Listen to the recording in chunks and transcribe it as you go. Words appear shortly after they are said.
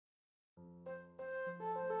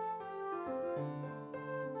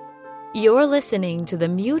You're listening to the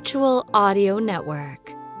Mutual Audio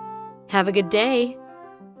Network. Have a good day.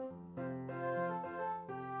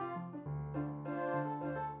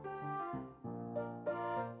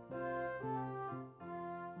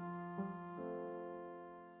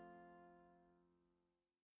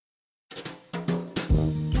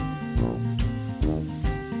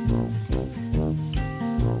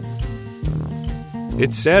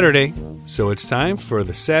 It's Saturday, so it's time for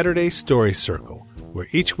the Saturday Story Circle, where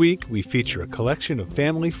each week we feature a collection of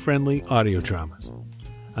family-friendly audio dramas.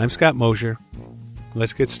 I'm Scott Mosier.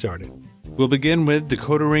 Let's get started. We'll begin with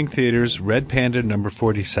Dakota Ring Theater's Red Panda No.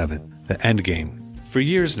 47, The Endgame. For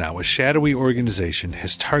years now, a shadowy organization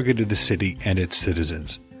has targeted the city and its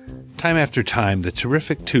citizens. Time after time, the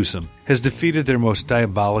terrific twosome has defeated their most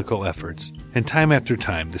diabolical efforts, and time after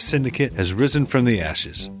time, the syndicate has risen from the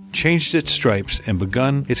ashes, changed its stripes, and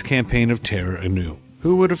begun its campaign of terror anew.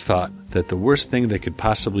 Who would have thought that the worst thing they could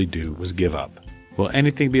possibly do was give up? Will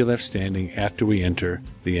anything be left standing after we enter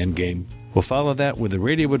the endgame? We'll follow that with the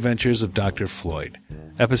radio adventures of Dr. Floyd,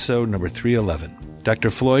 episode number 311. Dr.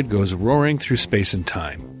 Floyd goes roaring through space and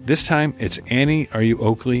time. This time, it's Annie, Are You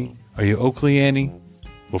Oakley? Are You Oakley, Annie?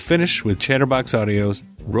 We'll finish with Chatterbox Audio's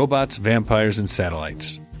Robots, Vampires, and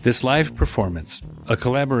Satellites. This live performance, a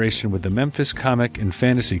collaboration with the Memphis Comic and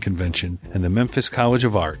Fantasy Convention and the Memphis College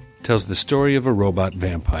of Art, tells the story of a robot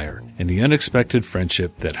vampire and the unexpected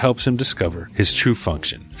friendship that helps him discover his true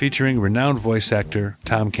function, featuring renowned voice actor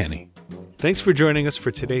Tom Kenny. Thanks for joining us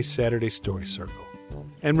for today's Saturday Story Circle.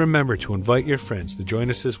 And remember to invite your friends to join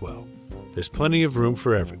us as well. There's plenty of room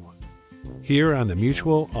for everyone here on the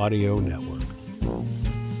Mutual Audio Network.